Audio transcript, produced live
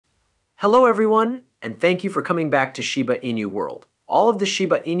Hello everyone, and thank you for coming back to Shiba Inu World. All of the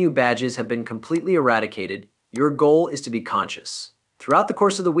Shiba Inu badges have been completely eradicated. Your goal is to be conscious. Throughout the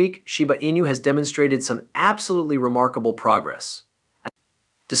course of the week, Shiba Inu has demonstrated some absolutely remarkable progress.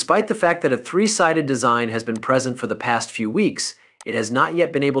 Despite the fact that a three-sided design has been present for the past few weeks, it has not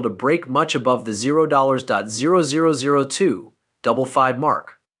yet been able to break much above the $0.0002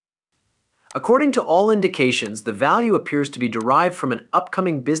 mark. According to all indications, the value appears to be derived from an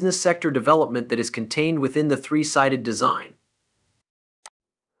upcoming business sector development that is contained within the three-sided design.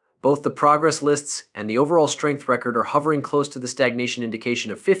 Both the progress lists and the overall strength record are hovering close to the stagnation indication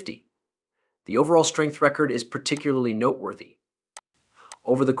of 50. The overall strength record is particularly noteworthy.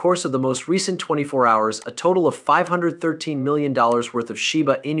 Over the course of the most recent 24 hours, a total of $513 million worth of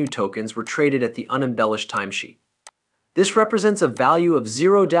Shiba Inu tokens were traded at the unembellished timesheet. This represents a value of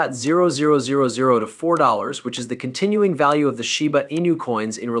 $0.0000 to $4, which is the continuing value of the Shiba Inu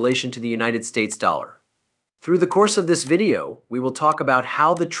coins in relation to the United States dollar. Through the course of this video, we will talk about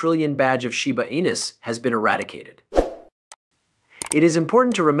how the trillion badge of Shiba Inus has been eradicated. It is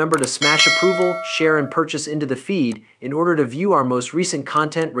important to remember to smash approval, share, and purchase into the feed in order to view our most recent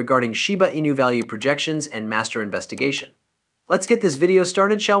content regarding Shiba Inu value projections and master investigation. Let's get this video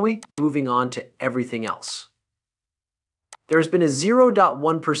started, shall we? Moving on to everything else. There has been a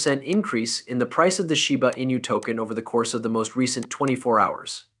 0.1% increase in the price of the Shiba Inu token over the course of the most recent 24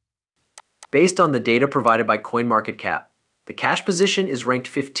 hours. Based on the data provided by CoinMarketCap, the cash position is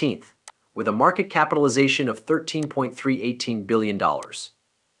ranked 15th, with a market capitalization of $13.318 billion.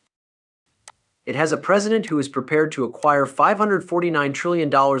 It has a president who is prepared to acquire $549 trillion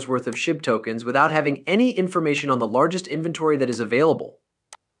worth of SHIB tokens without having any information on the largest inventory that is available.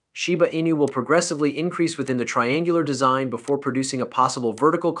 Shiba Inu will progressively increase within the triangular design before producing a possible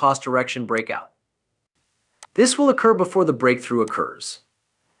vertical cost direction breakout. This will occur before the breakthrough occurs.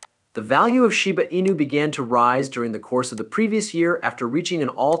 The value of Shiba Inu began to rise during the course of the previous year after reaching an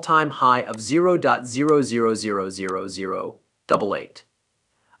all-time high of $0.000088,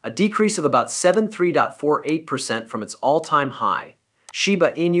 a decrease of about 73.48% from its all-time high.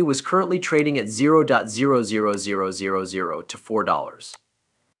 Shiba Inu was currently trading at $0.000000 to $4.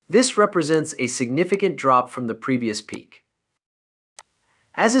 This represents a significant drop from the previous peak.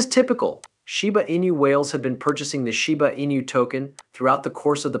 As is typical, Shiba Inu whales have been purchasing the Shiba Inu token throughout the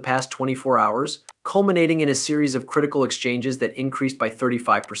course of the past 24 hours, culminating in a series of critical exchanges that increased by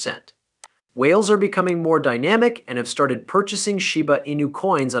 35%. Whales are becoming more dynamic and have started purchasing Shiba Inu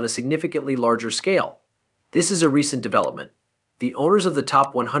coins on a significantly larger scale. This is a recent development. The owners of the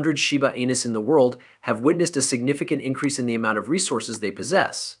top 100 Shiba Inus in the world have witnessed a significant increase in the amount of resources they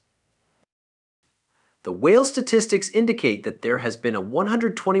possess. The whale statistics indicate that there has been a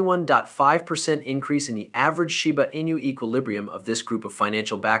 121.5% increase in the average Shiba Inu equilibrium of this group of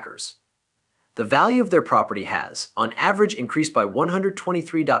financial backers. The value of their property has, on average, increased by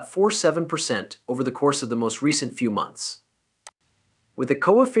 123.47% over the course of the most recent few months. With a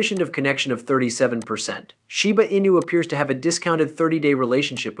coefficient of connection of 37%, Shiba Inu appears to have a discounted 30-day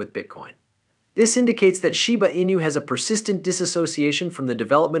relationship with Bitcoin. This indicates that Shiba Inu has a persistent disassociation from the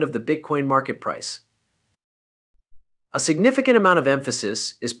development of the Bitcoin market price. A significant amount of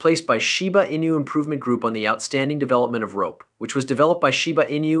emphasis is placed by Shiba Inu Improvement Group on the outstanding development of Rope, which was developed by Shiba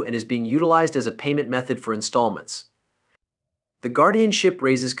Inu and is being utilized as a payment method for installments. The guardianship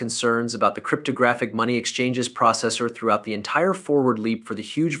raises concerns about the cryptographic money exchanges processor throughout the entire forward leap for the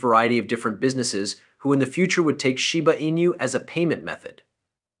huge variety of different businesses who in the future would take Shiba Inu as a payment method.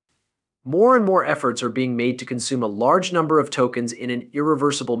 More and more efforts are being made to consume a large number of tokens in an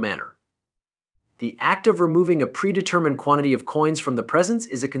irreversible manner. The act of removing a predetermined quantity of coins from the presence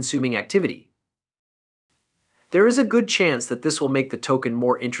is a consuming activity. There is a good chance that this will make the token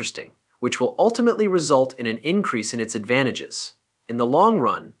more interesting, which will ultimately result in an increase in its advantages. In the long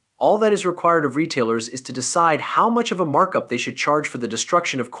run, all that is required of retailers is to decide how much of a markup they should charge for the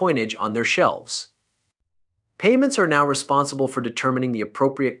destruction of coinage on their shelves. Payments are now responsible for determining the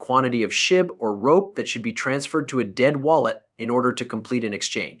appropriate quantity of SHIB or rope that should be transferred to a dead wallet in order to complete an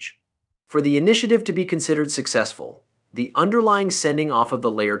exchange. For the initiative to be considered successful, the underlying sending off of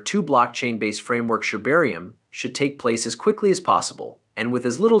the Layer 2 blockchain-based framework Shibarium should take place as quickly as possible and with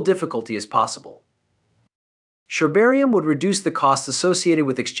as little difficulty as possible. Shibarium would reduce the costs associated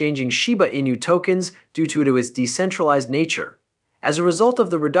with exchanging Shiba Inu tokens due to its decentralized nature. As a result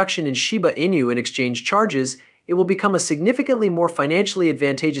of the reduction in Shiba Inu in exchange charges, it will become a significantly more financially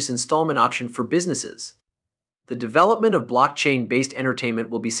advantageous installment option for businesses. The development of blockchain-based entertainment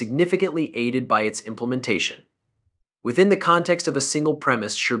will be significantly aided by its implementation. Within the context of a single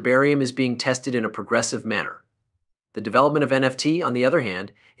premise, Shibarium is being tested in a progressive manner. The development of NFT, on the other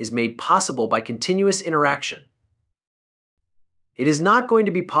hand, is made possible by continuous interaction. It is not going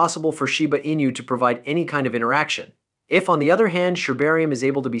to be possible for Shiba Inu to provide any kind of interaction. If, on the other hand, Shibarium is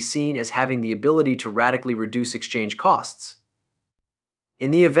able to be seen as having the ability to radically reduce exchange costs.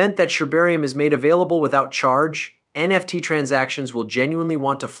 In the event that Shibarium is made available without charge, NFT transactions will genuinely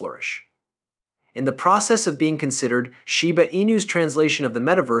want to flourish. In the process of being considered, Shiba Inu's translation of the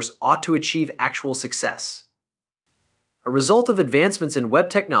metaverse ought to achieve actual success. A result of advancements in web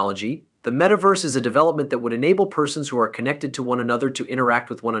technology, the metaverse is a development that would enable persons who are connected to one another to interact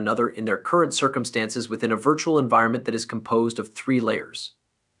with one another in their current circumstances within a virtual environment that is composed of 3 layers.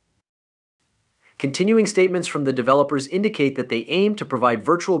 Continuing statements from the developers indicate that they aim to provide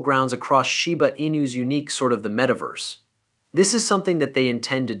virtual grounds across Shiba Inu's unique sort of the metaverse. This is something that they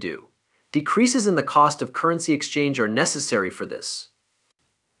intend to do. Decreases in the cost of currency exchange are necessary for this.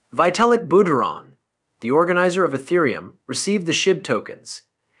 Vitalik Buterin, the organizer of Ethereum, received the SHIB tokens.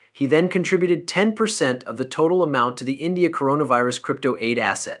 He then contributed 10% of the total amount to the India Coronavirus Crypto Aid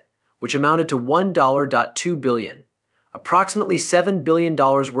Asset, which amounted to $1.2 billion. Approximately $7 billion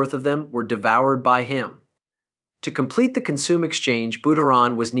worth of them were devoured by him. To complete the consume exchange,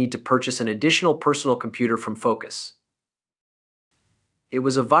 Buterin was need to purchase an additional personal computer from Focus. It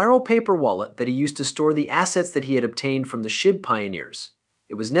was a viral paper wallet that he used to store the assets that he had obtained from the SHIB pioneers.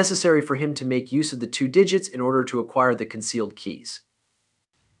 It was necessary for him to make use of the 2 digits in order to acquire the concealed keys.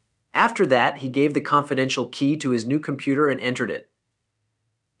 After that, he gave the confidential key to his new computer and entered it.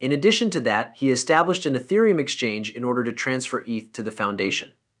 In addition to that, he established an Ethereum exchange in order to transfer ETH to the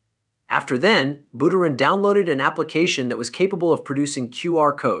foundation. After then, Buterin downloaded an application that was capable of producing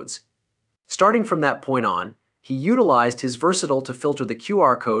QR codes. Starting from that point on, he utilized his Versatile to filter the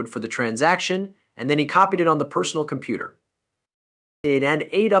QR code for the transaction, and then he copied it on the personal computer. And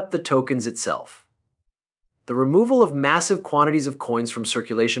ate up the tokens itself. The removal of massive quantities of coins from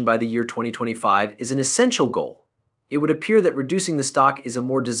circulation by the year 2025 is an essential goal. It would appear that reducing the stock is a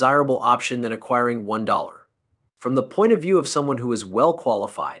more desirable option than acquiring $1. From the point of view of someone who is well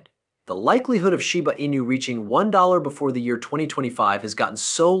qualified, the likelihood of Shiba Inu reaching $1 before the year 2025 has gotten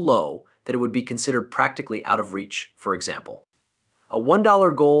so low that it would be considered practically out of reach, for example. A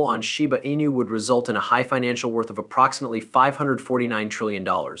 $1 goal on Shiba Inu would result in a high financial worth of approximately $549 trillion,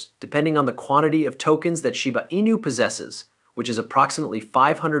 depending on the quantity of tokens that Shiba Inu possesses, which is approximately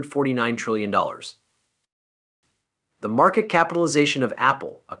 $549 trillion. The market capitalization of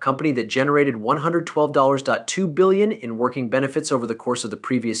Apple, a company that generated $112.2 billion in working benefits over the course of the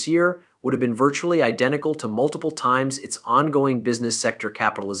previous year, would have been virtually identical to multiple times its ongoing business sector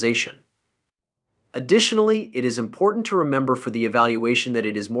capitalization. Additionally, it is important to remember for the evaluation that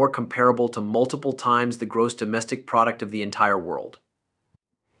it is more comparable to multiple times the gross domestic product of the entire world.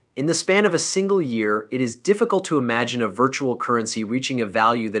 In the span of a single year, it is difficult to imagine a virtual currency reaching a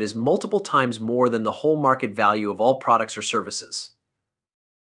value that is multiple times more than the whole market value of all products or services.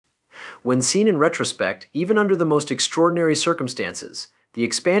 When seen in retrospect, even under the most extraordinary circumstances, the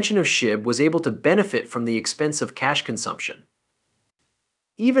expansion of SHIB was able to benefit from the expense of cash consumption.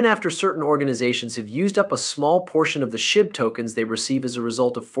 Even after certain organizations have used up a small portion of the SHIB tokens they receive as a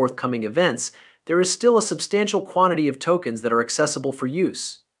result of forthcoming events, there is still a substantial quantity of tokens that are accessible for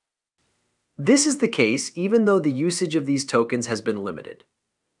use. This is the case even though the usage of these tokens has been limited.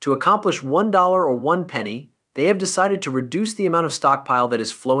 To accomplish $1 or 1 penny, they have decided to reduce the amount of stockpile that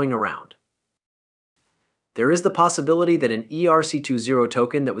is flowing around. There is the possibility that an ERC20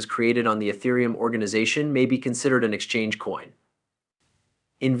 token that was created on the Ethereum organization may be considered an exchange coin.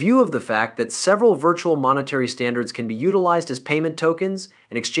 In view of the fact that several virtual monetary standards can be utilized as payment tokens,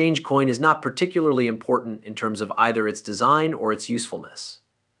 an exchange coin is not particularly important in terms of either its design or its usefulness.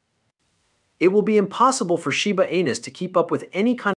 It will be impossible for Shiba Inus to keep up with any kind